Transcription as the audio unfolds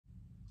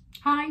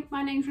Hi,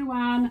 my name's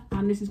Ruan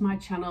and this is my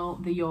channel,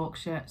 The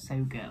Yorkshire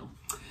Sew Girl.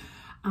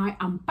 I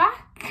am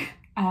back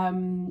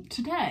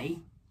today.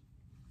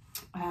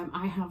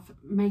 I have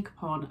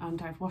makeup on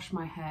and I've washed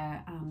my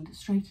hair and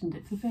straightened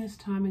it for the first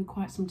time in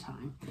quite some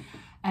time.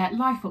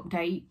 Life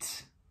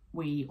update,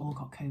 we all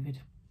got COVID,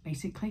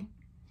 basically.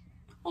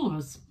 All of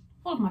us,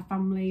 all of my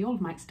family, all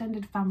of my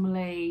extended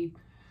family,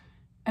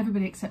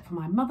 everybody except for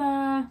my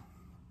mother.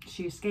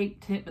 She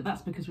escaped it, but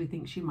that's because we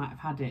think she might have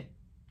had it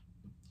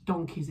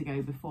donkeys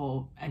ago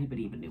before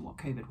anybody even knew what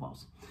COVID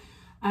was.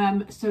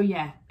 So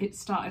yeah, it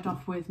started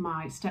off with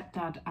my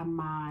stepdad and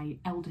my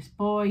eldest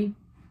boy.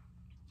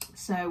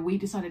 So we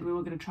decided we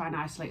were going to try and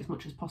isolate as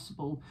much as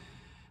possible.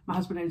 My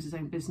husband owns his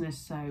own business,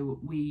 so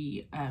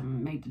we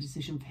made the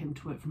decision for him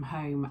to work from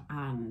home,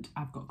 and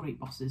I've got great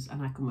bosses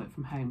and I can work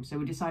from home. So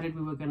we decided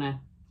we were going to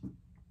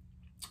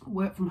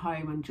work from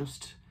home and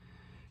just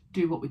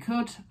do what we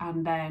could.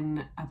 And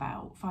then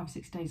about 5 or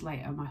 6 days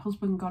later, my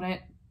husband got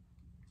it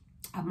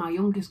and my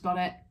youngest got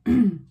it.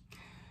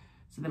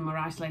 So then we're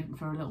isolating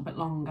for a little bit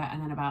longer,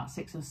 and then about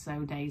 6 or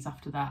so days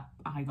after that,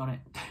 I got it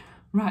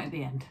right at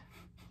the end.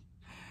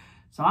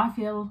 So I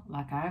feel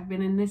like I've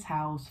been in this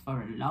house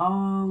for a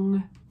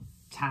long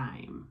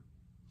time.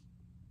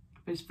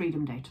 But it's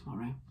Freedom Day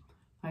tomorrow.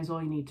 That is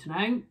all you need to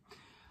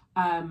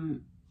know.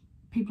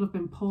 People have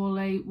been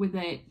poorly with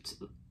it.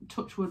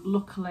 Touch wood,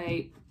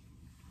 luckily,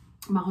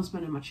 my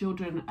husband and my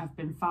children have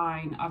been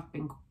fine. I've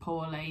been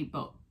poorly,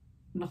 but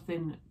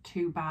nothing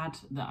too bad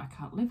that I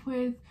can't live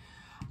with.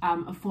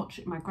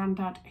 Unfortunately, my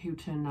granddad, who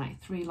turned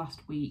 93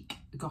 last week,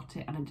 got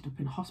it and ended up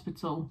in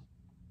hospital.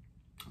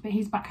 But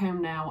he's back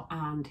home now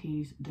and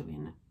he's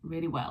doing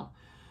really well.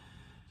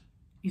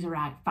 He's a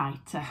right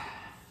fighter.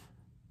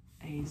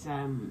 He's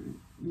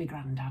my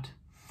granddad.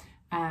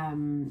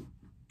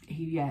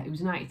 He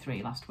was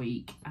 93 last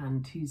week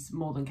and he's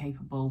more than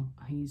capable.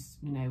 He's,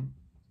 you know,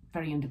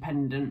 very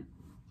independent.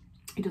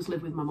 He does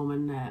live with my mum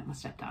and my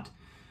stepdad.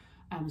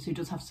 So he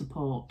does have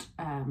support,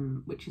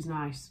 which is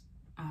nice.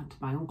 And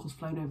my uncle's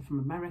flown over from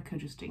America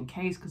just in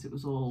case, because it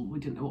was all, we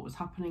didn't know what was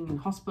happening in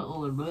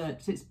hospital and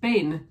works. It's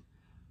been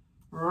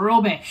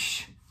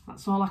rubbish.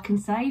 That's all I can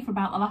say for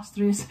about the last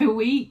 3 or so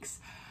weeks.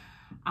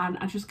 And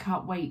I just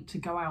can't wait to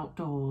go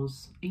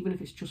outdoors, even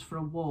if it's just for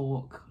a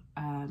walk.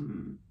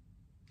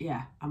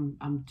 Yeah,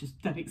 I'm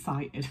just dead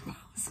excited about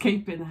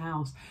escaping the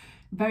house.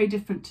 Very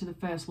different to the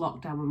first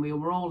lockdown when we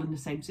were all in the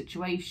same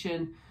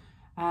situation.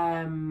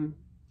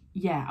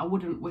 Yeah, I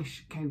wouldn't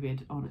wish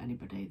COVID on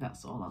anybody.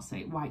 That's all I'll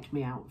say. It wiped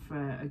me out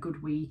for a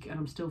good week and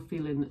I'm still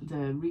feeling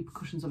the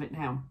repercussions of it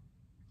now.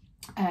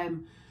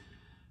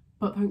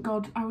 But thank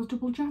God I was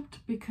double jabbed,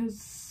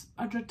 because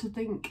I dread to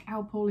think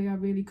how poorly I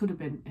really could have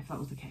been if that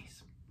was the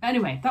case.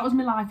 Anyway, that was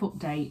my life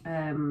update.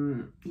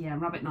 Yeah, I'm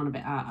rabbiting on a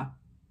bit, aren't I?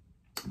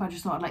 But I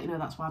just thought I'd let you know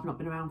that's why I've not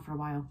been around for a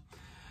while.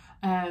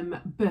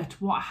 But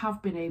what I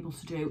have been able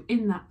to do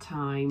in that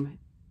time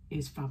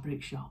is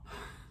fabric shop.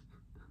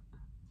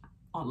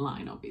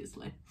 Online,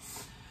 obviously.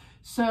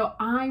 So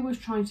I was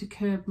trying to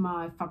curb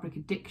my fabric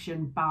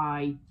addiction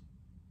by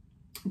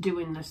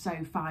doing the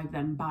Sew 5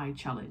 Then Buy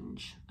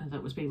challenge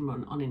that was being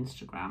run on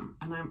Instagram,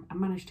 and I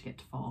managed to get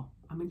to 4.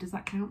 I mean, does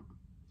that count?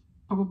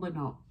 Probably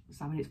not.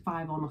 So, I mean, it's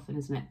 5 or nothing,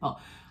 isn't it? But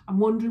I'm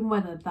wondering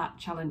whether that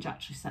challenge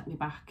actually set me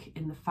back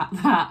in the fact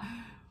that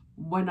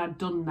when I'd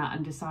done that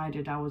and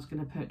decided I was going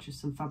to purchase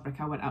some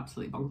fabric, I went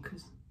absolutely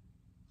bonkers.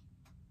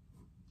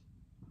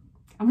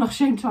 I'm not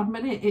ashamed to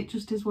admit it, it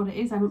just is what it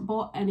is. I haven't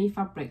bought any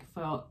fabric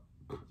for,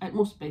 it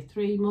must be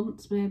 3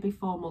 months, maybe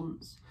 4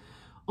 months,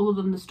 other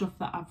than the stuff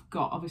that I've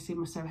got, obviously, in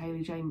my Sew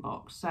Hayley Jane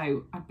box.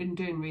 So I've been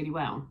doing really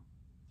well.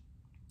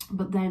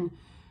 But then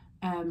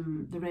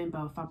the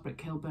Rainbow Fabric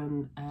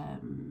Kilburn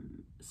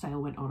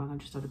sale went on and I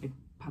just had a big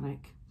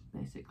panic,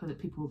 basically, that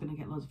people were going to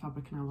get loads of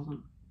fabric and I wasn't.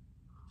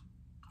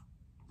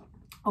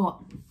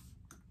 Oh,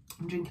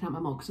 I'm drinking out my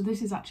mug. So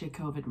this is actually a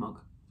COVID mug.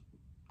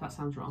 That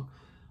sounds wrong.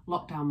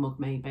 Lockdown mug,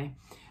 maybe.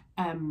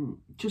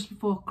 Just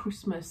before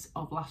Christmas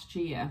of last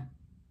year,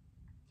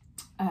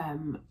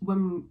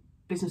 when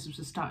businesses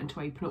were starting to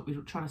open up, we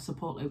were trying to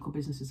support local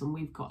businesses, and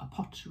we've got a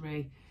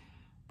pottery,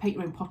 paint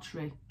your own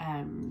pottery,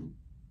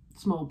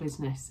 small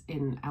business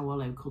in our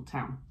local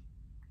town.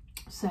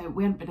 So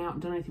we hadn't been out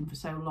and done anything for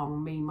so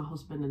long. Me, my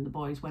husband and the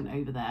boys went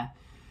over there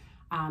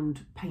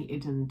and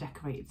painted and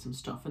decorated some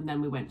stuff, and then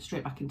we went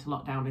straight back into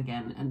lockdown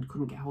again and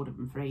couldn't get hold of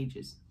them for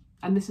ages.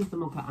 And this is the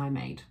mug that I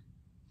made.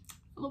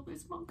 I love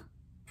this mug.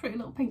 Pretty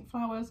little pink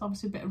flowers,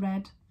 obviously a bit of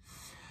red.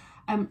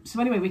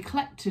 So anyway, we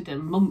collected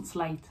them months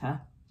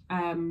later,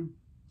 and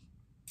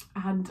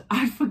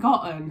I'd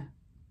forgotten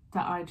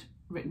that I'd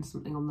written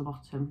something on the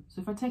bottom.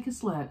 So if I take a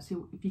slurp, see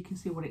if you can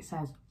see what it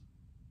says.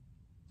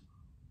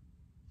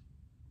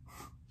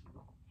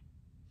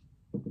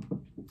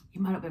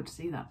 You might not be able to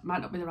see that.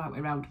 Might not be the right way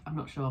around, I'm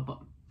not sure,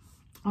 but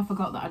I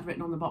forgot that I'd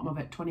written on the bottom of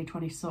it,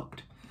 2020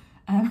 sucked.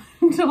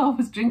 Until I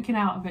was drinking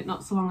out of it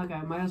not so long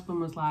ago. My husband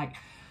was like,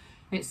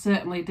 it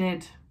certainly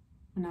did.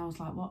 And I was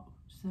like, what?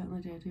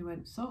 Certainly did. He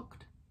went,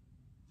 sucked.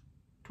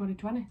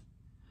 2020.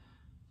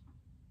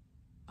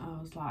 I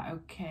was like,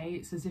 okay,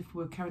 it's as if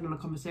we're carrying on a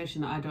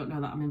conversation that I don't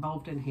know that I'm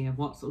involved in here.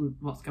 What's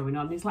going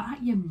on? And he's like, ah,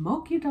 you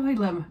mug, you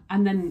doil.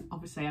 And then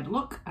obviously I had a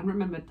look and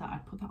remembered that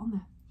I'd put that on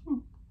there.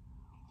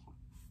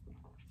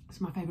 It's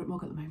my favourite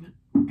mug at the moment,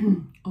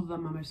 other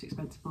than my most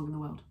expensive mug in the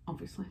world,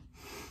 obviously,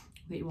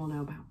 that you all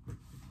know about.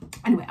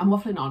 Anyway, I'm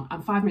waffling on.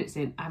 I'm 5 minutes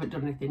in. I haven't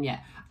done anything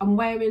yet. I'm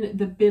wearing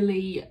the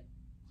Tilly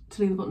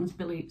and the Buttons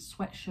Billy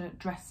sweatshirt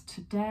dress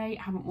today.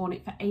 I haven't worn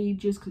it for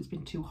ages because it's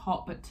been too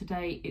hot, but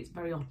today it's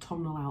very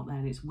autumnal out there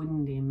and it's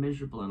windy and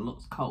miserable and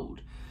looks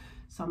cold.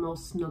 So I'm all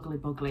snuggly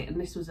buggly.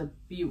 And this was a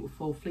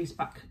beautiful fleece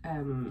back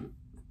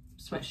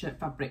sweatshirt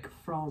fabric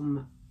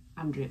from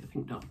Andrea at the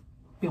Pink Dot,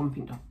 Beyond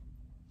Pink Dot.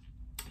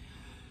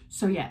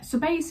 So yeah, so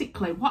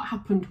basically what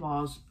happened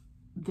was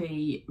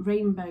the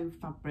rainbow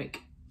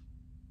fabric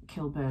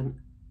Kilburn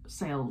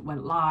sale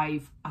went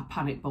live. I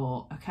panic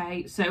bought,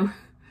 okay? So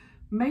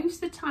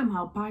most of the time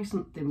I'll buy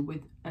something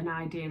with an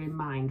idea in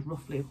mind,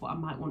 roughly, of what I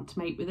might want to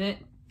make with it.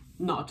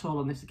 Not at all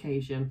on this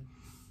occasion.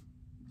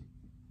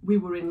 We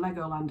were in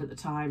Legoland at the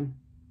time.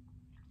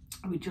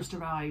 We just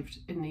arrived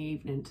in the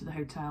evening to the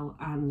hotel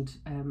and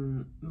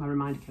my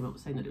reminder came up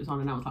saying that it was on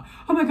and I was like,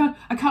 oh my God,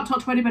 I can't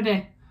talk to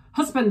anybody.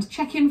 Husband,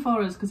 check in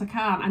for us because I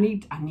can't. I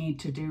need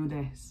to do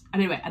this.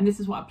 Anyway, and this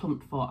is what I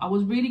plumped for. I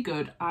was really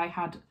good. I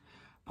had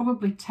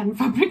probably 10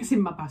 fabrics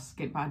in my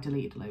basket, but I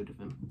deleted a load of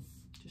them.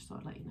 Just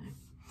thought I'd let you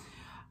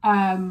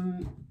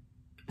know.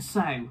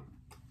 So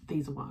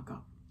these are what I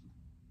got.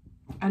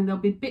 And there'll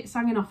be bits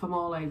hanging off them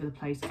all over the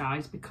place,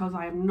 guys, because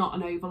I am not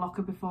an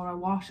overlocker before I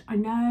wash. I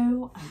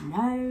know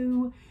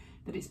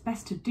that it's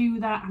best to do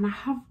that, and I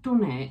have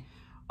done it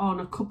on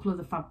a couple of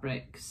the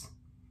fabrics.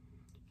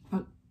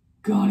 But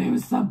God, it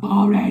was so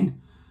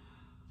boring.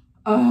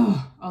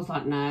 I was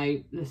like,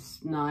 no, this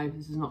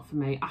is not for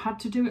me. I had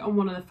to do it on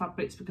one of the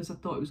fabrics because I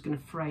thought it was going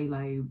to fray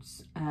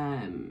loads.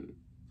 And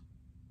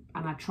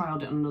I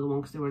trialed it on another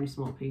one because they were only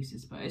small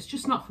pieces, but it's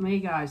just not for me,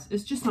 guys.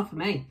 It's just not for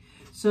me.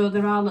 So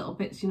there are little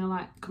bits, you know,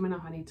 like coming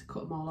off. I need to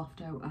cut them all off,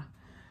 don't I?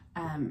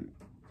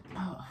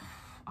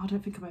 I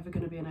don't think I'm ever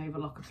going to be an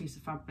overlocker piece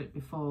of fabric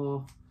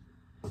before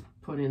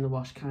putting it in the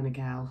wash kind of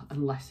gal,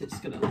 unless it's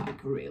going to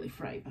like really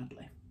fray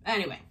badly.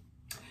 Anyway.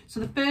 So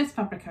the first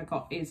fabric I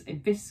got is a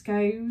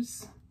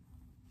viscose,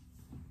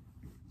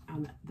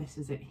 and this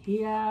is it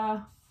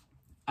here.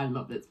 I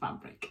love this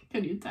fabric,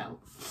 can you tell?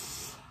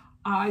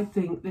 I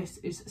think this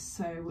is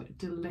so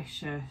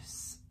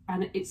delicious,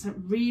 and it's a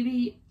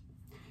really,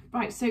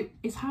 right, so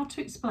it's hard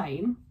to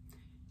explain.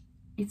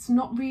 It's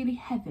not really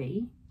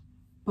heavy,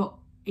 but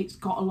it's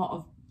got a lot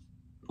of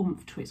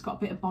oomph to it. It's got a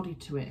bit of body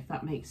to it, if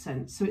that makes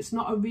sense. So it's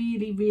not a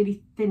really,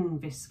 really thin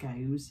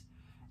viscose.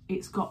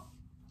 It's got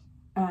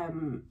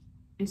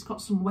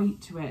some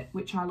weight to it,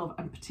 which I love,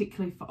 and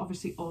particularly for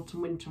obviously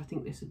autumn winter, I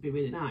think this would be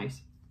really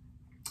nice.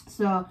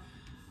 So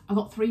I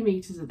got 3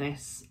 meters of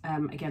this,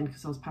 again,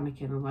 because I was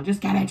panicking. I was like,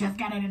 just get it,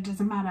 it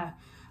doesn't matter.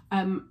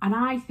 And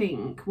I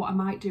think what I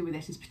might do with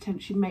this is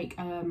potentially make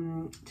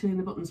Tilly and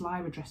the Buttons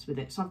Lyra dress with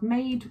it. So I've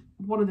made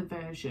one of the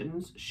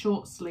versions,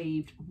 short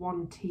sleeved,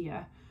 1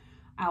 tier,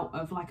 out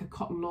of like a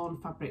cotton lawn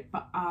fabric,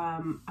 but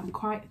I'm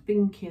quite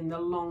thinking the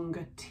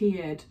longer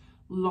tiered,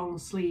 long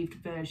sleeved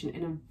version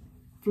in a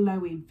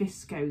flowy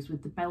viscose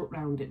with the belt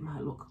round it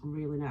might look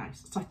really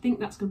nice. So I think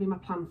that's going to be my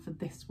plan for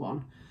this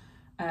one.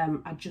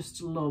 I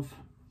just love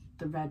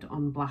the red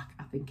on black.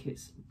 I think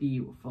it's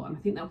beautiful, and I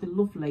think that'll be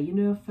lovely, you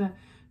know, for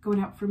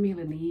going out for a meal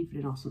in the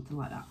evening or something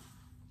like that.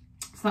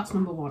 So that's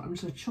number 1. I'm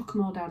just going to chuck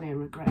them all down here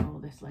and regret all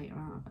this later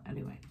on. But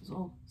anyway, it was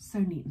all so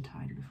neat and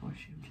tidy before I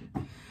showed you.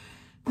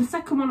 The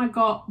second one I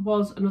got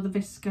was another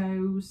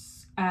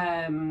viscose.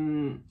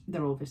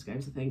 They're all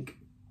viscose, I think.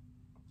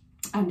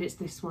 And it's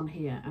this one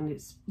here, and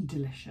it's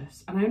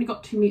delicious. And I only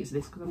got 2 meters of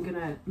this because I'm going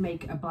to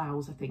make a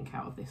blouse, I think,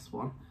 out of this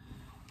one.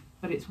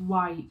 But it's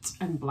white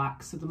and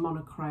black, so the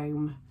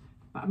monochrome.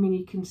 But I mean,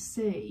 you can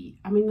see,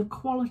 I mean, the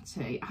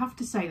quality, I have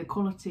to say the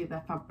quality of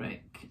their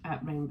fabric,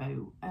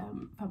 Rainbow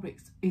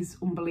Fabrics, is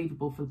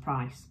unbelievable for the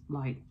price,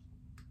 like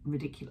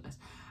ridiculous.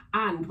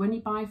 And when you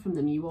buy from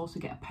them, you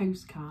also get a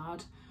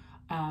postcard,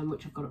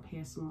 which I've got up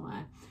here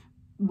somewhere,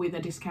 with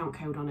a discount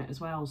code on it as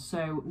well.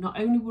 So not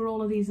only were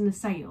all of these in the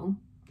sale,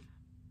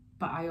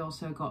 but I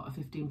also got a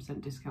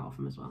 15% discount off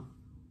them as well.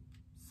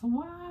 So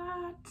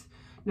what?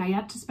 Now you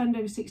had to spend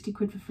over 60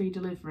 quid for free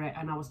delivery,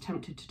 and I was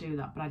tempted to do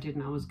that, but I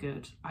didn't. I was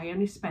good. I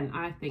only spent,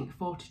 I think,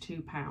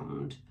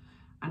 £42,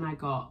 and I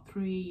got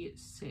 3,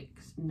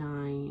 6,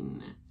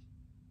 9.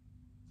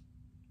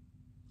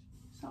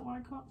 Is that what I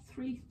got?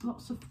 3,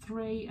 lots of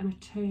 3 and a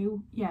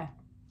 2. Yeah.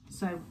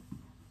 So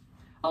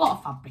a lot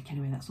of fabric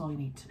anyway. That's all you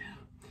need to know.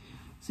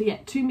 So yeah,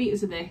 2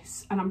 meters of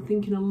this, and I'm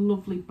thinking a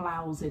lovely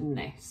blouse in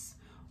this.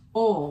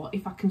 Or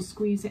if I can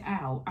squeeze it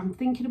out, I'm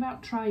thinking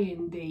about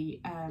trying the,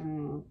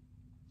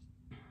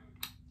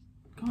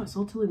 God, it's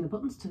all Tilly and the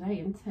Buttons today,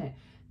 isn't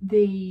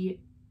it?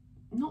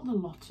 Not the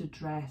Lotta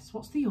dress,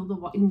 what's the other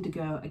one?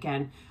 Indigo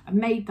again. I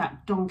made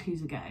that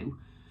donkeys ago.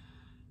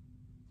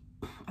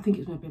 I think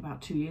it was maybe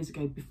about 2 years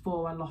ago,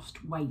 before I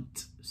lost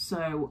weight.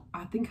 So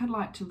I think I'd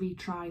like to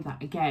retry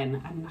that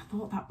again, and I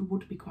thought that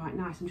would be quite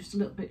nice. I'm just a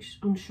little bit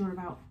unsure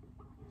about,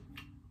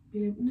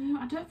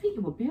 no, I don't think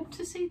you would be able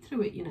to see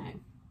through it, you know.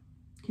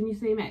 Can you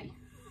see me?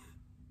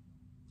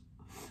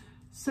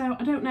 So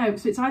I don't know.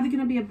 So it's either going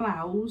to be a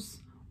blouse,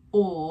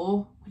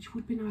 or, which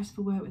would be nice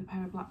for work with a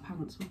pair of black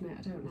pants, wouldn't it?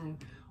 I don't know.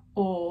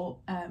 Or,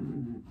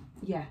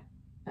 yeah,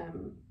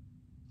 an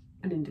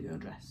indigo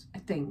dress, I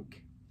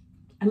think.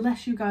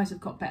 Unless you guys have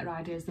got better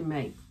ideas than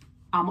me,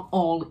 I'm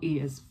all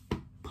ears.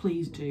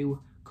 Please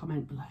do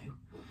comment below.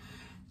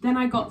 Then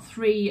I got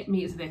 3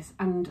 meters of this,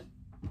 and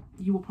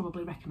you will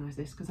probably recognise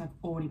this because I've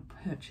already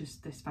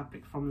purchased this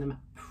fabric from them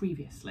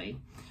previously,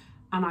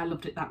 and I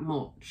loved it that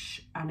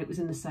much, and it was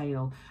in the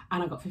sale,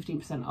 and I got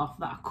 15% off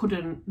that I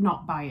couldn't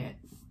not buy it.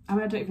 I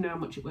mean, I don't even know how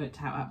much it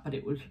worked out at, but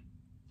it was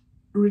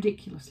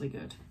ridiculously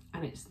good.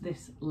 And it's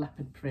this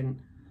leopard print.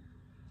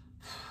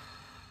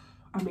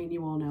 I mean,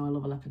 you all know I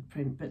love a leopard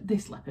print, but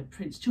this leopard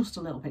print's just a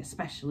little bit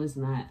special,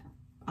 isn't it?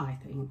 I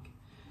think.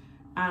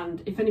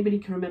 And if anybody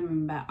can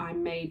remember, I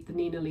made the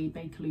Nina Lee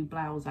Bakerloo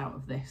blouse out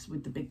of this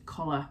with the big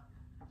collar.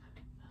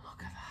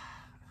 Look at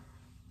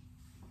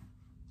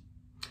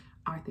that.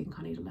 I think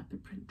I need a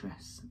leopard print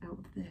dress out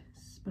of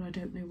this, but I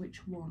don't know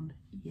which one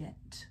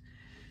yet.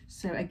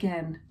 So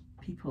again,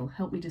 people,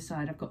 help me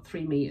decide. I've got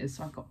 3 meters,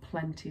 so I've got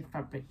plenty of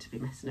fabric to be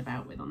messing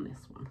about with on this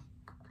one.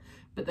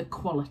 But the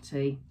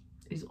quality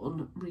is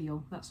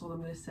unreal. That's all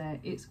I'm going to say.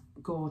 It's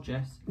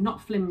gorgeous, not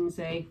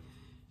flimsy.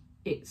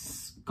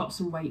 It's got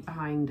some weight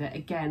behind it.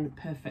 Again,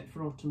 perfect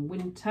for autumn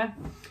winter.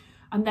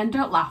 And then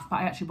don't laugh, but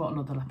I actually bought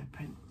another leopard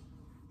print,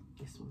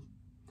 this one.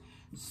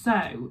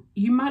 So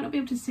you might not be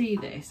able to see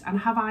this, and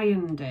I have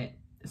ironed it,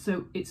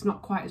 so it's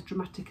not quite as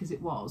dramatic as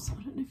it was.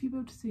 I don't know if you'll be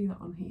able to see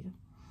that on here,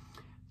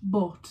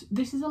 but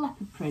this is a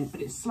leopard print,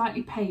 but it's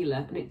slightly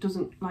paler, and it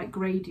doesn't like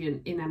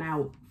gradient in and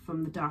out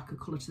from the darker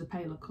colour to the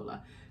paler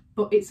colour.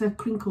 But it's a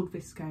crinkled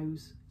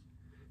viscose,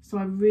 so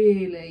I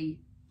really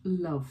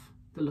love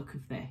the look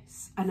of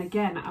this. And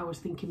again, I was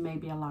thinking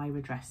maybe a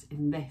Lyra dress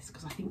in this,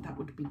 because I think that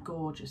would be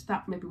gorgeous.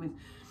 That maybe with,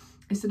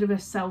 instead of a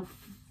self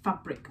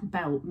fabric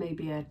belt,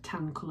 maybe a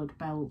tan coloured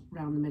belt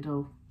round the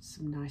middle,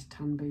 some nice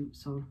tan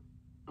boots on.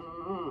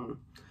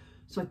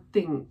 So I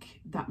think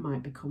that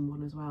might become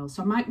one as well.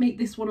 So I might make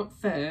this one up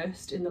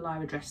first in the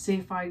Lyra dress, see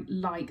if I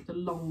like the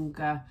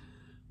longer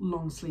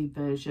long sleeve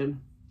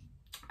version.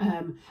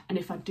 And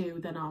if I do,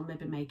 then I'll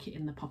maybe make it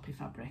in the poppy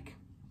fabric.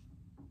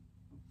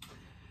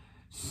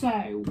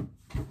 So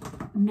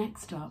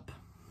next up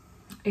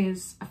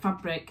is a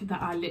fabric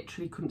that I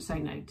literally couldn't say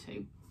no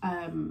to.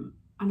 And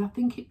I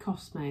think it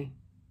cost me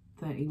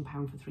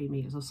 £13 for 3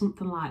 meters or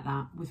something like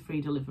that with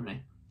free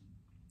delivery.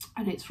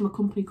 And it's from a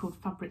company called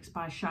Fabrics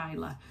by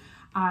Shyla.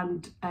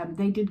 And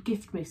they did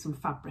gift me some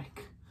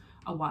fabric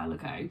a while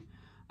ago.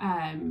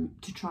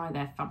 To try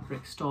their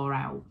fabric store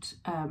out.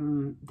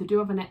 They do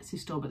have an Etsy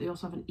store, but they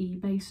also have an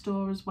eBay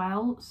store as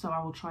well, so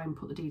I will try and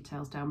put the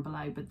details down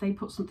below. But they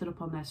put something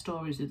up on their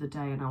stories the other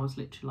day, and I was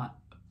literally like,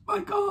 oh my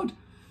god.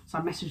 So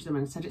I messaged them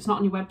and said, it's not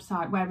on your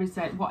website, where is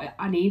it? What,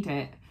 I need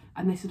it.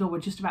 And they said, oh, we're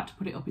just about to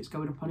put it up, it's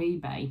going up on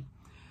eBay.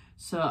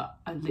 So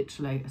I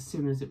literally, as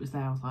soon as it was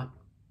there, I was like,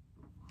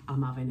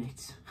 I'm having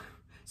it.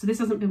 So this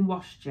hasn't been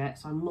washed yet,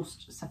 so I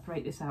must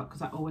separate this out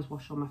because I always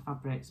wash all my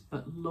fabrics.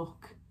 But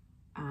look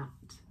at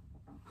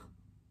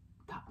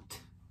that.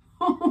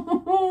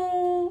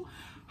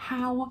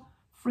 How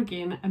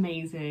friggin'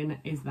 amazing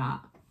is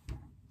that?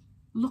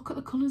 Look at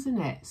the colours in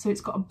it. So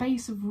it's got a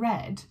base of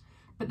red,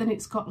 but then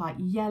it's got like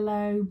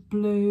yellow,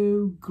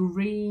 blue,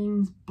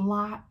 greens,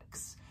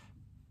 blacks,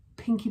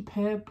 pinky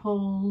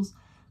purples,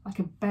 like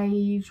a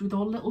beige with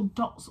all little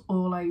dots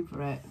all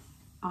over it.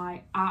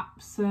 I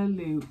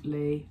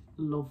absolutely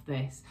love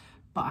this,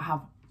 but I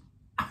have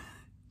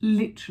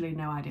literally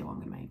no idea what I'm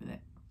going to make with it.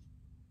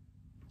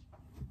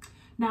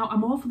 Now,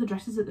 I'm all for the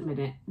dresses at the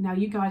minute. Now,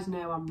 you guys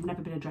know I've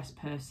never been a dress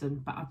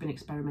person, but I've been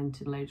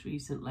experimenting loads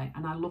recently,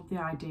 and I love the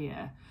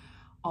idea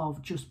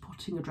of just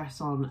putting a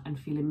dress on and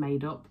feeling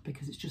made up,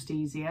 because it's just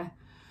easier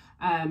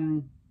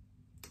than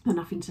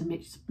having to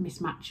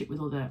mismatch it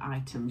with other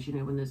items, you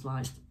know, when there's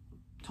like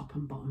top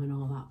and bottom and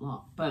all that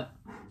lot. But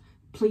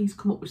please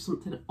come up with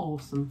something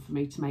awesome for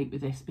me to make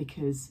with this,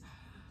 because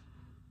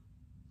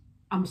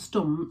I'm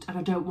stumped and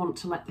I don't want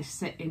to let this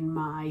sit in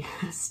my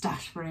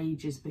stash for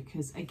ages,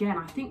 because again,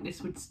 I think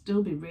this would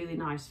still be really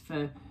nice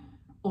for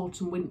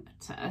autumn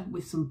winter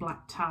with some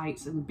black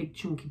tights and big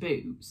chunky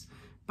boots.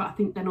 But I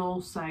think then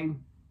also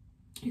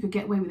you could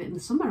get away with it in the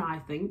summer, I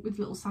think, with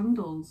little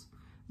sandals,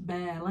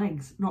 bare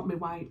legs, not my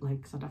white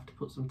legs. I'd have to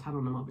put some tan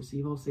on them, obviously.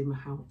 You've all seen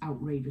how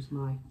outrageous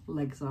my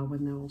legs are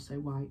when they're all so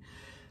white.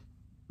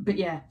 But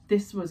yeah,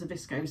 this is a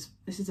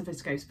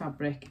viscose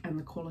fabric, and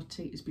the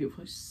quality is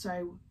beautiful. It's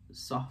so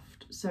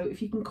soft. So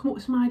if you can come up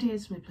with some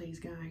ideas for me, please,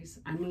 guys.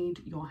 I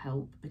need your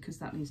help, because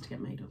that needs to get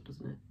made up,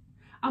 doesn't it?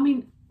 I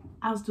mean,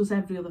 as does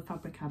every other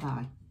fabric I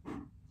buy.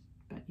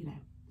 But, you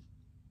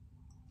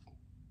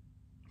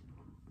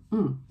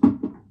know.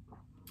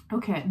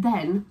 Okay,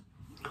 then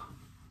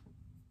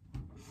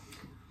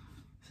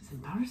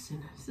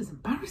embarrassing. This is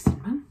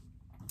embarrassing,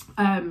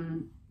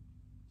 man.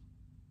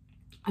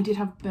 I did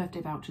have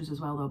birthday vouchers as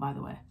well, though, by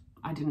the way.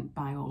 I didn't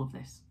buy all of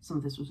this. Some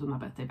of this was with my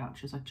birthday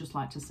vouchers. I'd just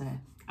like to say.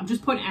 I'm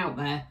just putting it out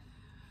there,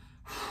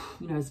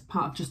 you know, as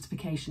part of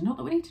justification. Not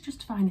that we need to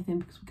justify anything,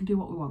 because we can do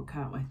what we want,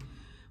 can't we?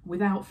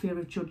 Without fear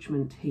of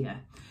judgment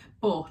here.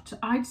 But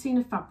I'd seen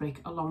a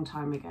fabric a long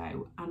time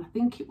ago, and I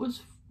think it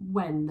was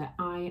when the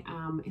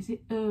is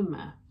it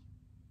Irma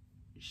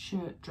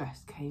shirt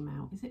dress came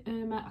out. Is it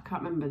Irma? I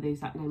can't remember the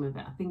exact name of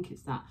it. I think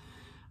it's that.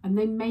 And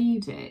they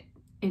made it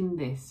in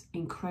this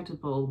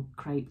incredible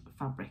crepe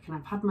fabric, and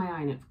I've had my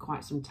eye on it for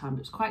quite some time,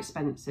 but it's quite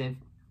expensive,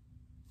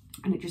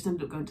 and it just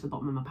ended up going to the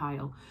bottom of my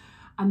pile.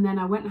 And then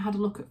I went and had a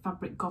look at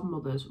Fabric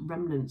Godmother's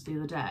remnants the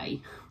other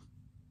day.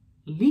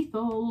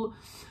 Lethal!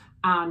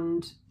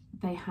 And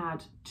they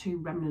had 2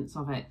 remnants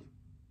of it,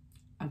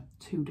 of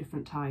 2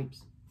 different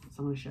types. So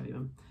I'm going to show you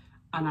them.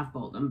 And I've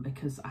bought them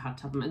because I had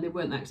to have them, and they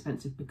weren't that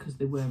expensive because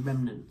they were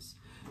remnants.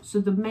 So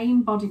the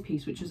main body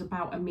piece, which is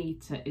about 1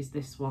 metre, is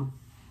this one.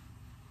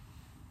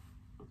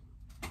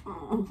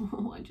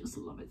 Oh, I just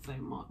love it so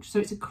much. So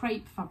it's a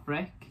crepe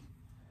fabric.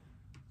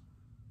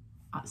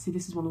 See,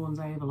 this is one of the ones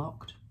I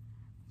overlocked,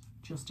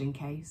 just in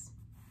case.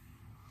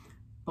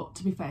 But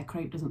to be fair,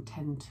 crepe doesn't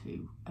tend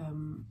to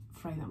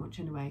fray that much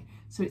anyway.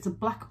 So it's a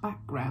black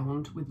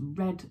background with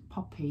red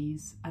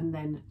poppies and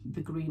then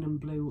the green and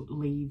blue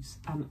leaves,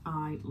 and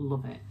I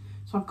love it.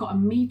 So I've got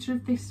 1 metre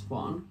of this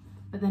one,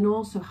 but then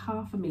also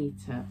 ½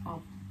 metre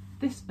of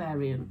this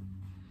variant.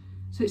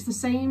 So it's the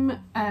same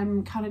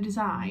kind of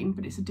design,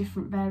 but it's a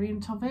different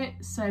variant of it.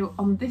 So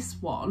on this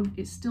one,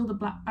 it's still the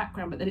black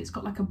background, but then it's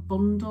got like a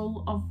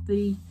bundle of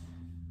the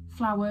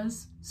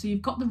flowers. So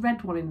you've got the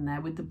red one in there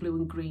with the blue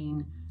and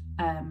green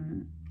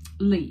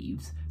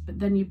leaves, but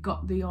then you've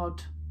got the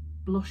odd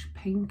blush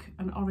pink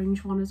and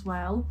orange one as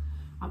well.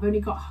 I've only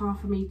got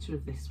 ½ metre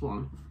of this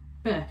one,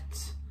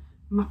 but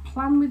my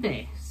plan with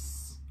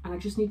this, and I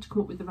just need to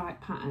come up with the right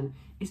pattern,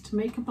 is to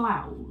make a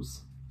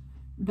blouse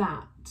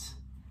that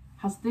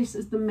has this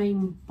as the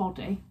main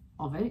body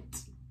of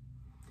it,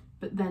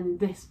 but then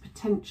this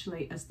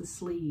potentially as the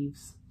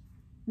sleeves.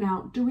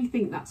 Now, do we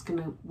think that's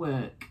going to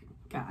work,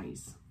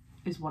 guys,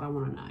 is what I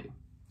want to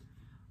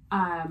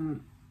know.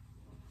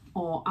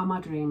 Or am I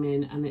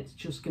dreaming and it's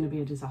just going to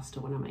be a disaster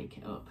when I make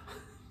it up?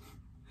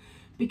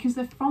 Because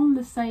they're from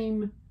the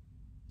same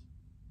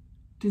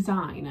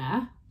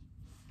designer,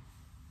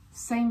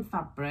 same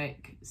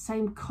fabric,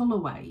 same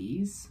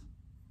colourways.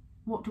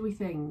 What do we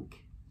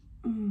think?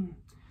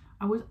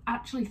 I was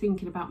actually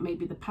thinking about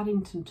maybe the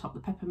Paddington top, the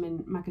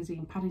Peppermint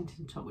Magazine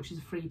Paddington top, which is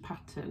a free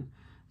pattern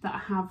that I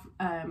have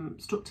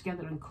stuck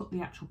together and cut the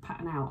actual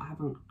pattern out. I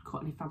haven't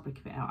cut any fabric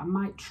of it out. I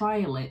might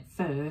trial it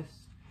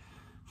first,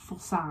 full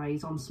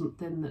size, on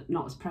something that's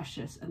not as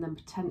precious, and then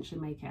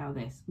potentially make it out of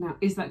this. Now,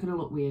 is that going to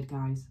look weird,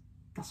 guys?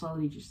 That's all I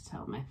need you to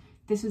tell me.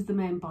 This is the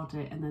main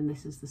body, and then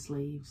this is the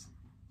sleeves.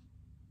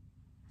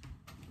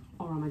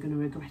 Or am I going to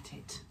regret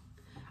it?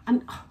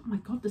 And oh my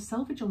God, the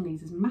selvage on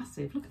these is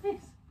massive. Look at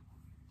this.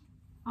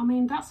 I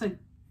mean, that's a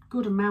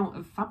good amount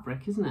of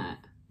fabric, isn't it?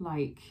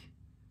 Like,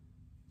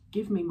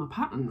 give me my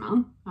pattern,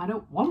 man. I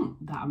don't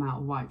want that amount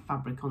of white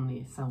fabric on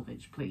the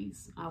selvage,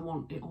 please. I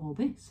want it all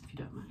this, if you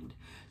don't mind.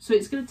 So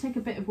it's going to take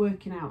a bit of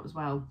working out as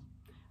well.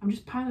 I'm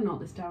just piling all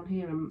this down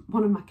here, and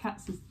one of my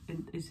cats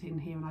is in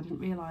here, and I didn't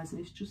realise, and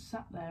he's just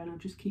sat there, and I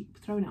just keep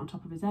throwing it on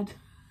top of his head.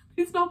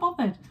 He's not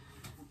bothered.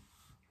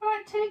 All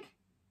right, Tig.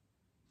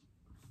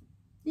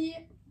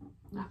 Yeah.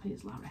 Happy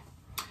as Larry.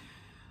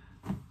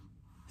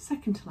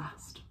 Second to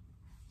last,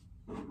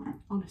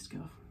 honest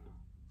gov,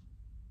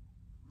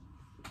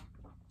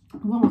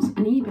 was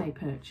an eBay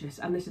purchase,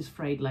 and this is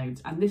frayed loads,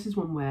 and this is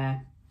one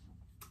where,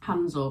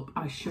 hands up,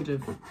 I should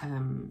have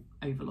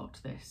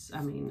overlooked this.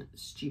 I mean,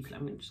 stupid.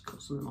 I'm going to just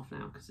cut some of them off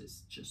now because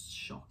it's just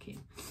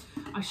shocking.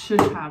 I should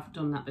have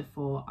done that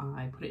before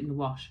I put it in the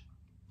wash.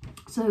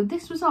 So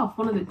this was off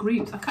one of the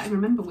groups. I can't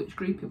even remember which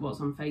group it was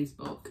on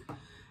Facebook.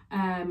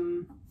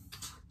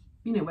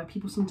 You know, where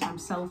people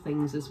sometimes sell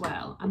things as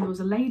well. And there was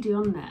a lady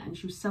on there, and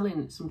she was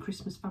selling some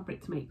Christmas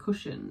fabric to make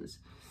cushions.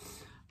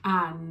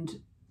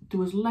 And there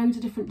was loads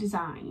of different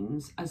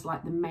designs as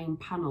like the main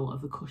panel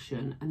of the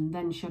cushion. And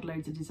then she had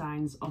loads of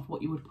designs of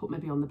what you would put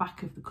maybe on the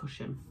back of the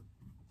cushion.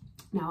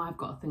 Now, I've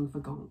got a thing for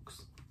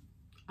gonks.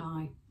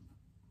 I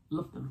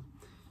love them.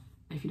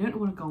 And if you don't know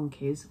what a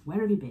gonk is,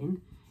 where have you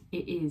been?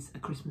 It is a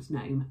Christmas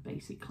gnome,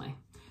 basically.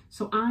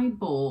 So I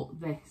bought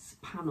this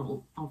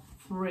panel of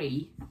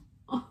 3.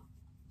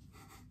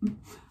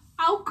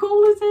 How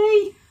cool is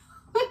he?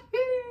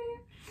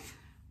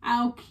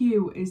 How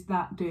cute is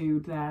that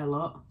dude there,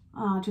 look.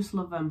 Oh, I just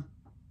love him.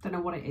 Don't know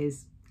what it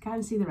is.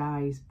 Can't see their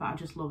eyes, but I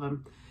just love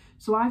them.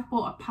 So I've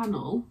bought a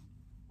panel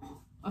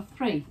of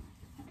 3.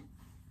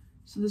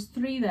 So there's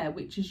 3 there,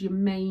 which is your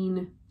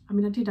main, I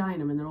mean, I did iron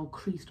them and they're all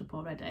creased up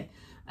already.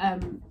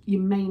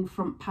 Your main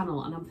front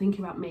panel, and I'm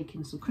thinking about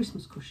making some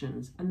Christmas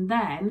cushions. And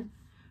then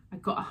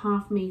I've got a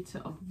 ½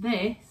 metre of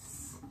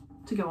this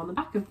to go on the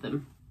back of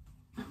them.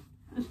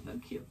 That's so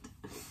cute.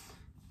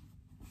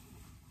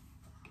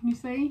 Can you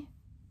see?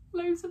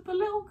 loads of the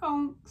little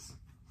gonks.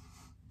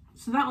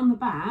 So that on the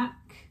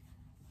back,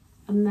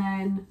 and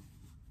then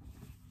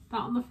that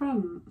on the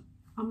front.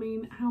 I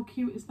mean, how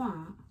cute is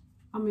that?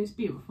 I mean, it's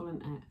beautiful,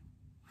 isn't it?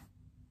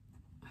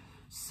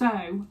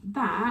 So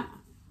that,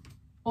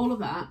 all of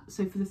that,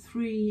 so for the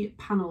 3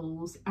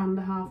 panels and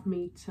the ½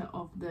 metre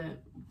of the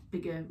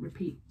bigger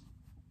repeat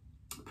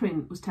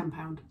print was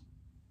 £10.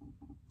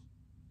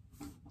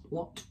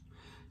 What?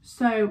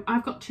 So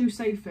I've got 2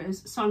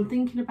 sofas, so I'm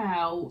thinking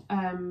about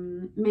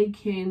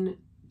making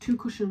 2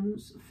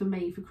 cushions for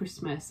me for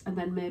Christmas, and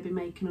then maybe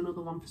making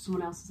another one for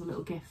someone else as a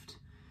little gift.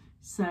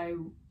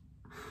 So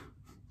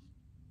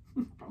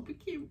probably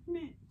cute, isn't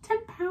it?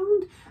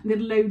 £10. And they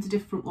had loads of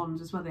different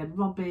ones as well. They had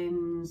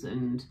robins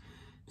and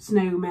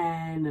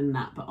snowmen and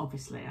that, but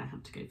obviously I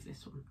had to go for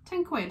this one.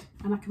 £10,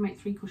 and I can make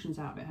 3 cushions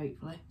out of it,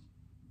 hopefully.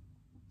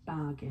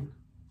 Bargain.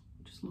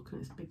 Just looking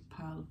at this big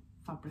pile of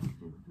fabric.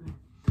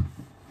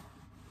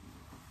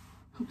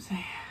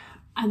 Oopsie.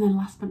 And then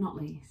last but not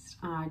least,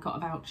 I got a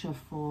voucher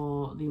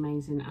for the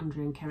amazing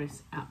Andrea and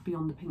Keris at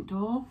Beyond the Pink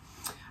Door.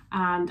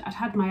 And I'd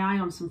had my eye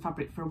on some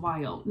fabric for a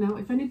while. Now,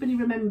 if anybody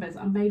remembers,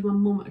 I made my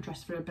mum a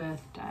dress for her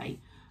birthday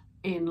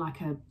in like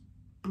a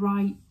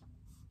bright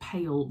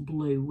pale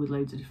blue with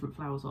loads of different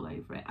flowers all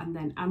over it. And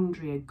then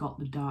Andrea got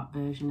the dark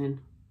version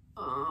in.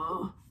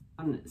 Oh,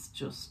 and it's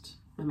just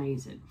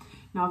amazing.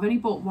 Now, I've only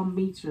bought 1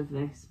 metre of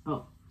this,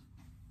 but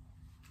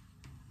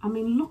I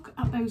mean, look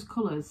at those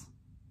colours.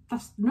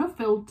 That's no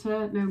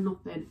filter, no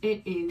nothing.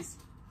 It is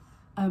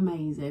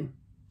amazing.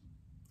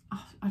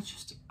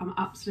 I'm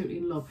absolutely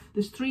in love.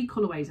 There's 3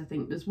 colourways, I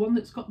think. There's one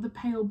that's got the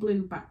pale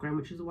blue background,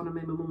 which is the one I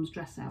made my mum's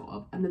dress out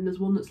of. And then there's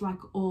one that's like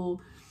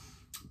all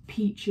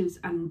peaches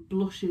and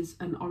blushes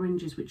and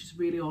oranges, which is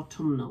really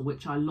autumnal,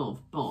 which I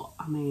love. But,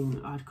 I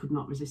mean, I could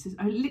not resist this.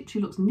 It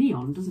literally looks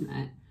neon, doesn't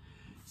it?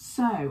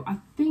 So, I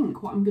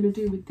think what I'm going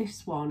to do with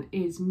this one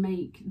is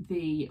make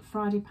the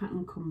Friday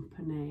Pattern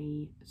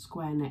Company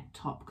square neck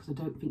top, because I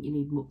don't think you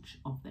need much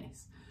of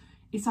this.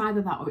 It's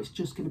either that or it's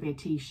just going to be a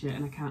t-shirt,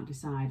 and I can't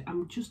decide.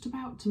 I'm just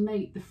about to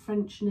make the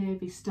French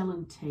Navy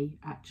Stellan tee,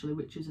 actually,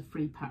 which is a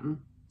free pattern.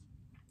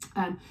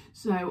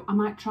 So I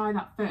might try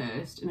that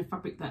first in a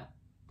fabric that,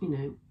 you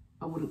know,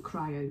 I wouldn't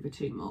cry over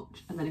too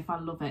much. And then if I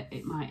love it,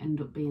 it might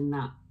end up being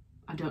that.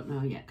 I don't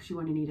know yet, because you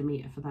only need a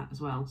metre for that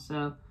as well.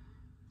 So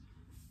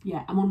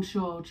yeah, I'm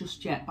unsure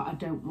just yet, but I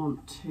don't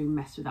want to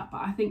mess with that.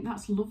 But I think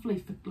that's lovely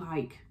for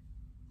like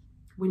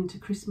winter,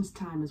 Christmas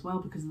time as well,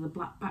 because of the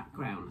black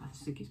background. I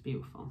just think it's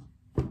beautiful.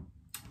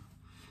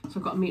 So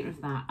I've got a metre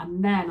of that,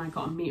 and then I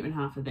got a metre and a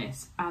half of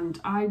this. And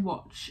I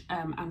watch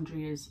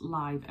Andrea's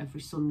live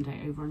every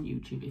Sunday over on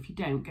YouTube. If you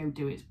don't, go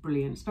do it. It's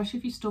brilliant, especially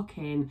if you're stuck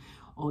in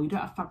or you don't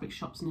have fabric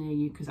shops near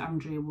you, because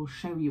Andrea will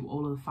show you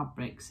all of the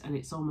fabrics, and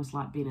it's almost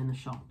like being in the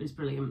shop. It's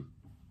brilliant.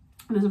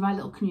 And there's a right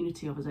little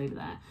community of us over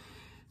there.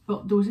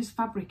 But there was this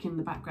fabric in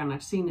the background.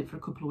 I'd seen it for a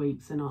couple of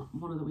weeks, and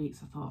one of the weeks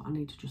I thought, I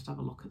need to just have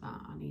a look at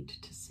that. I need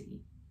to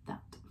see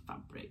that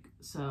fabric.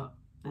 So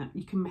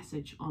you can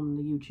message on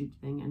the YouTube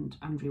thing, and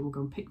Andrea will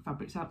go and pick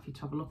fabrics out for you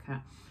to have a look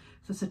at.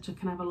 So I said to her,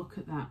 can I have a look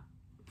at that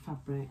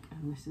fabric?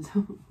 And this is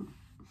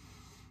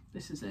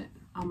this is it.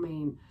 I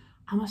mean,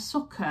 I'm a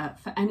sucker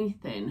for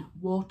anything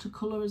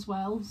watercolour as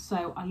well.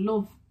 So I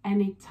love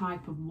any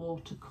type of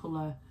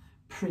watercolour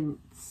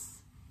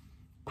prints,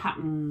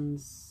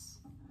 patterns.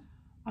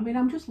 I mean,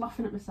 I'm just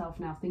laughing at myself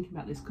now thinking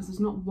about this, because there's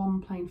not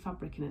one plain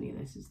fabric in any of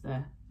this, is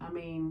there? I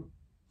mean,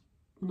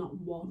 not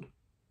one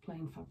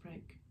plain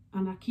fabric.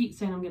 And I keep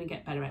saying I'm going to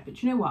get better at it,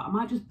 but you know what? I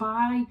might just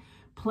buy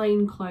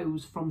plain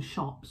clothes from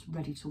shops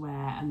ready to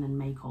wear and then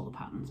make all the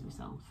patterns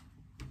myself.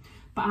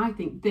 But I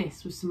think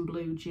this with some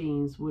blue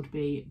jeans would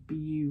be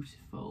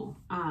beautiful.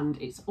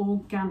 And it's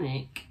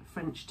organic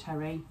French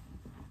terry.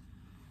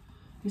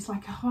 It's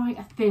like quite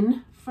a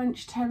thin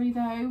French terry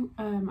though.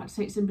 I'd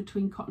say it's in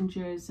between cotton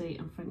jersey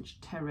and French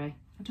terry.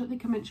 I don't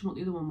think I mentioned what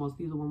the other one was.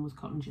 The other one was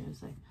cotton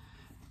jersey.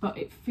 But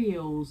it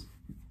feels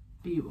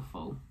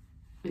beautiful.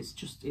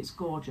 It's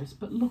gorgeous.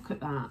 But look at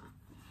that.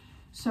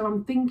 So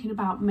I'm thinking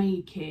about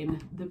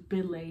making the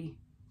Billy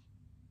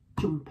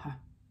jumper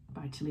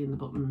by Tilly and the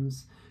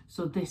Buttons.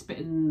 So this bit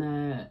in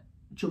the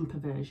jumper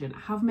version. I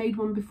have made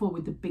one before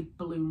with the big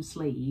balloon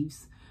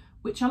sleeves,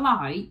 which I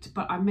liked,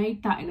 but I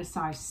made that in a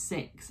size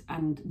 6,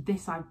 and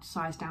this I've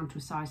sized down to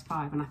a size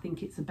 5, and I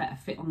think it's a better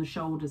fit on the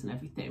shoulders and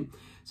everything.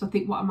 So I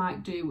think what I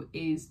might do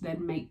is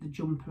then make the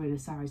jumper in a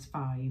size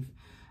 5, and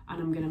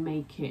I'm going to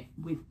make it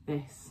with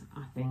this,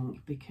 I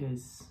think,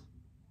 because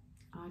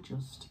I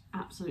just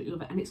absolutely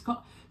love it. And it's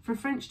got, for a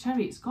French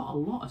terry, it's got a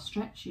lot of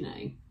stretch, you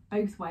know,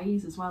 both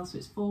ways as well, so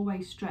it's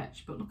 4-way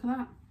stretch, but look at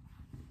that.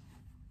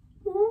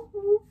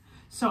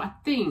 So I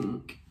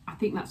think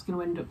that's going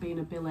to end up being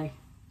a Billy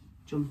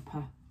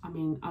jumper. I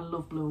mean, I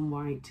love blue and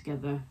white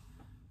together.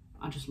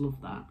 I just love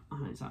that.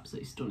 Oh, it's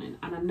absolutely stunning.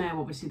 And I know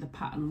obviously the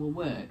pattern will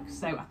work,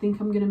 so I think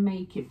I'm going to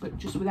make it, but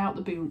just without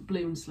the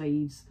balloon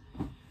sleeves,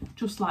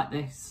 just like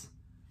this,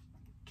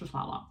 just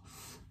like that,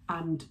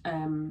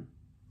 and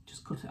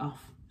just cut it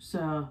off.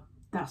 So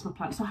that's my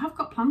plan. So I have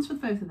got plans for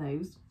both of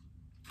those.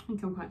 I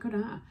think I'm quite good at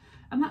it.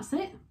 And that's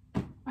it.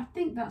 I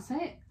think that's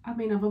it. I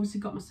mean, I've obviously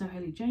got my So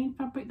Haley Jane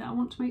fabric that I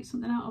want to make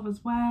something out of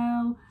as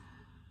well.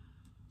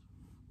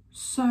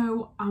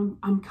 So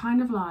I'm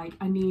kind of like,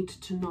 I need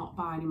to not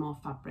buy any more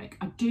fabric.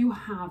 I do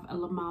have a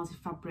Lamazi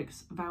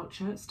Fabrics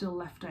voucher still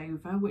left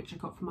over, which I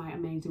got from my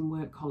amazing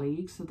work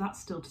colleagues. So that's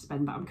still to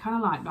spend, but I'm kind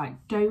of like, right,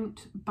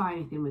 don't buy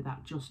anything with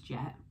that just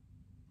yet,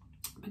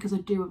 because I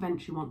do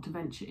eventually want to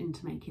venture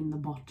into making the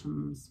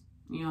bottoms,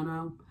 you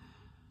know,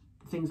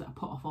 the things that I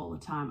put off all the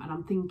time. And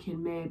I'm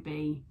thinking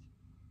maybe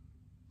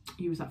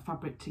use that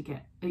voucher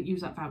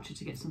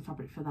to get some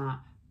fabric for that.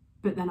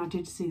 But then I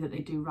did see that they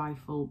do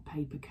Rifle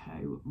Paper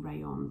Co.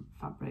 rayon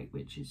fabric,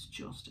 which is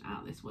just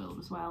out of this world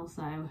as well.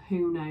 So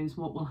who knows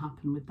what will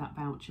happen with that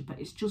voucher. But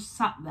it's just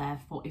sat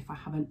there for if I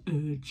have an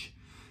urge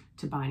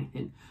to buy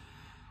anything.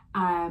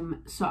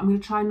 So I'm going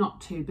to try not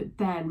to. But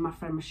then my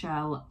friend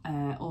Michelle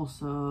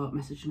also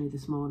messaged me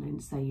this morning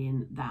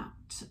saying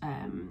that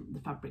the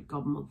Fabric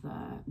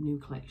Godmother new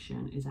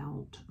collection is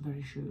out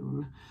very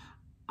soon.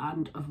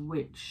 And of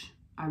which,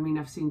 I mean,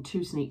 I've seen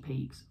 2 sneak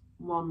peeks.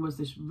 One was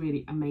this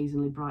really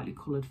amazingly brightly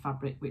coloured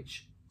fabric,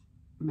 which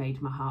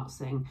made my heart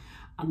sing.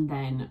 And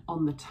then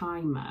on the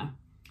timer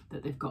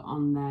that they've got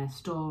on their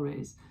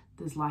stories,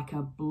 there's like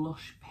a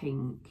blush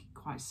pink,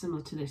 quite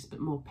similar to this, but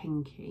more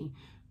pinky,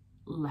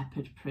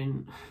 leopard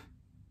print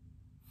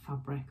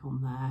fabric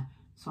on there.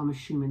 So I'm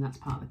assuming that's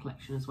part of the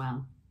collection as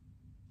well.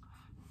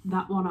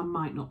 That one I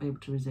might not be able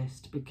to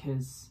resist,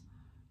 because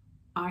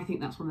I think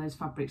that's one of those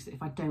fabrics that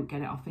if I don't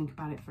get it, I'll think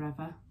about it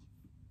forever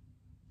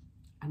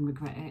and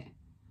regret it.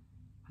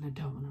 And I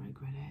don't want to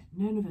regret it.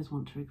 None of us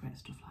want to regret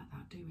stuff like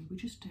that, do we? We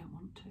just don't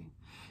want to.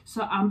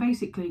 So I'm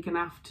basically going to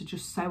have to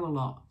just sew a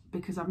lot,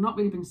 because I've not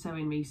really been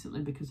sewing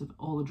recently because of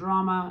all the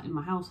drama in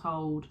my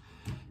household.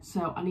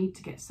 So I need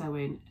to get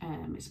sewing.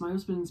 It's my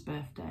husband's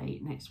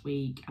birthday next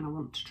week, and I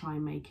want to try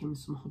and make him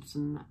some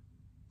Hudson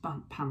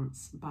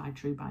pants by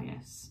True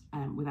Bias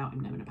without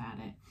him knowing about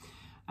it.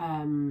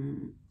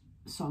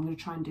 So I'm going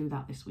to try and do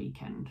that this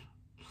weekend.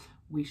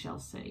 We shall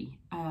see.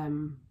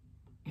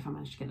 If I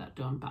manage to get that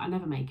done. But I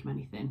never make him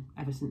anything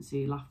ever since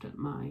he laughed at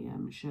my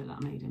shirt that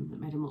I made him,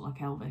 that made him look like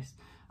Elvis.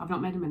 I've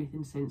not made him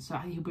anything since, so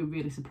he'll be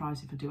really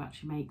surprised if I do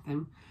actually make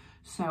them.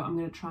 So I'm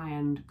going to try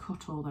and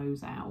cut all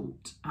those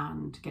out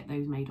and get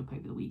those made up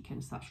over the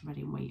weekend, so that's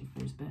ready and waiting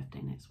for his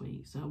birthday next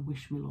week. So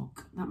wish me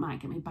luck. That might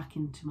get me back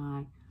into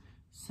my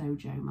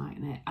Sojo,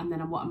 mightn't it? And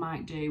then what I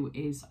might do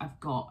is, I've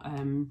got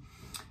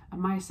a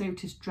Maya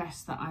Sotis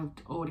dress that I've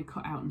already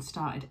cut out and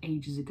started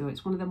ages ago.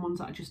 It's one of them ones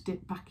that I just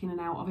dip back in and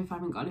out of if I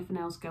haven't got anything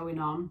else going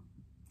on.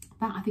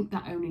 That, I think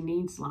that only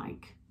needs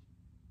like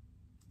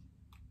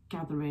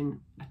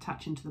gathering,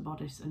 attaching to the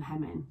bodice and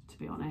hemming, to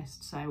be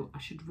honest. So I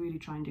should really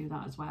try and do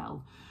that as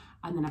well.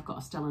 And then I've got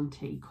a Stellan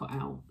tee cut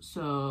out,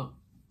 so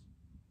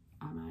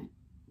I might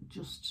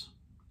just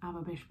have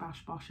a bish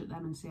bash bosh at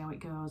them and see how it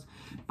goes.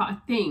 But I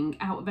think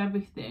out of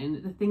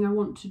everything, the thing I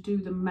want to do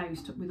the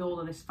most with all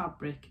of this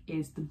fabric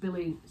is the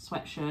Billy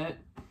sweatshirt,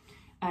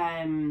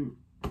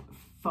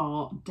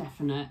 for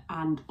definite,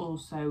 and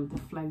also the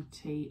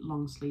floaty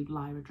long sleeve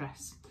Lyra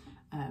dress.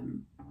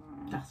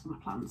 That's my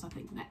plans, I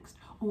think, next.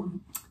 Oh,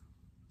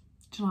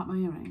 do you like my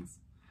earrings?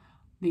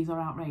 These are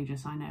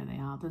outrageous, I know they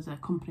are. There's a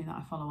company that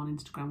I follow on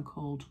Instagram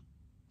called,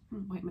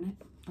 wait a minute,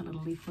 the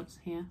little leaflets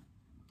here,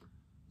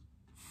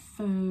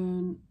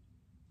 Fern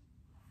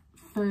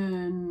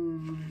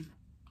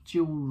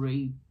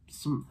jewellery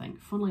something.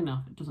 Funnily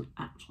enough, it doesn't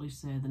actually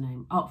say the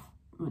name. Oh,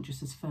 it just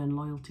says Fern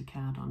loyalty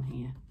card on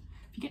here.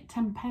 If you get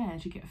 10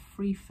 pairs, you get a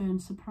free Fern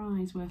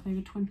surprise worth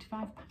over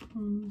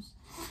 £25.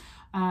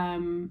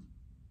 Fern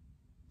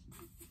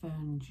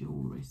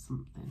jewellery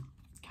something.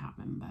 Can't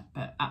remember,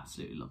 but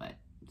absolutely love it.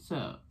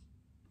 So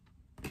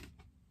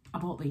I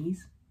bought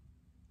these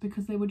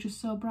because they were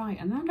just so bright,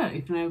 and I don't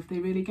even know if they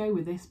really go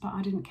with this, but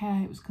I didn't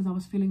care. It was because I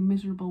was feeling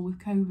miserable with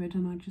COVID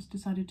and I just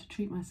decided to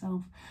treat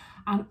myself.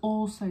 And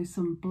also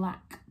some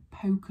black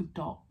polka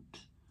dot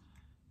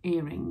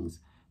earrings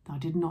that I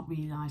did not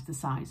realise the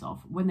size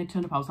of. When they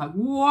turned up, I was like,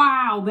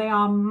 wow, they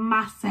are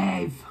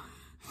massive.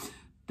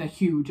 They're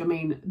huge. I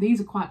mean, these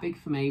are quite big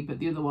for me, but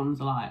the other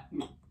ones are like,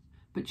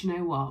 but you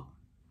know what?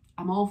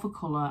 I'm all for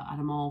colour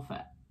and I'm all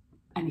for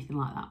anything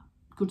like that.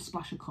 Good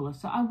splash of colour.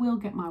 So I will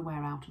get my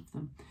wear out of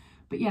them.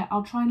 But yeah,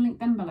 I'll try and link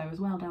them below as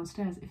well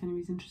downstairs if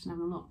anybody's interested in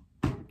having a look.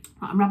 Right,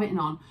 I'm rabbiting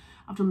on.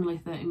 I've done nearly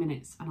 30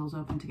 minutes and I was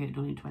hoping to get it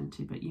done in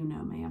 20, but you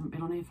know me, I haven't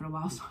been on here for a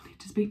while, so I need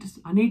to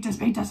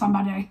speak to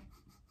somebody.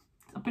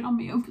 I've been on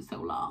my own for so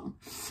long.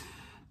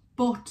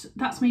 But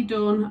that's me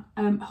done.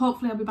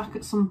 Hopefully I'll be back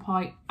at some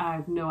point. I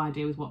have no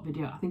idea with what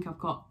video. I think I've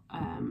got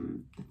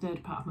the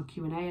third part of my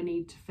Q&A I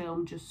need to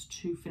film just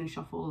to finish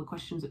off all the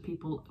questions that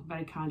people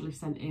very kindly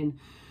sent in.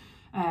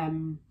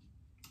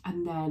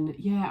 And then,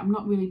 yeah, I'm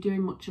not really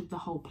doing much of the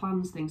whole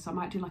plans thing, so I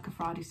might do like a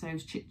Friday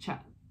Sews chit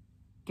chat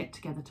get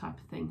together type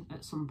of thing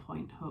at some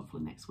point,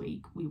 hopefully next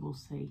week. We will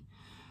see.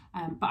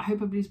 But I hope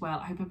everybody's well.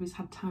 I hope everybody's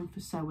had time for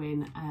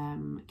sewing.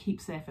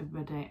 Keep safe,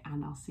 everybody,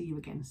 and I'll see you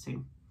again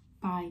soon.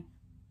 Bye.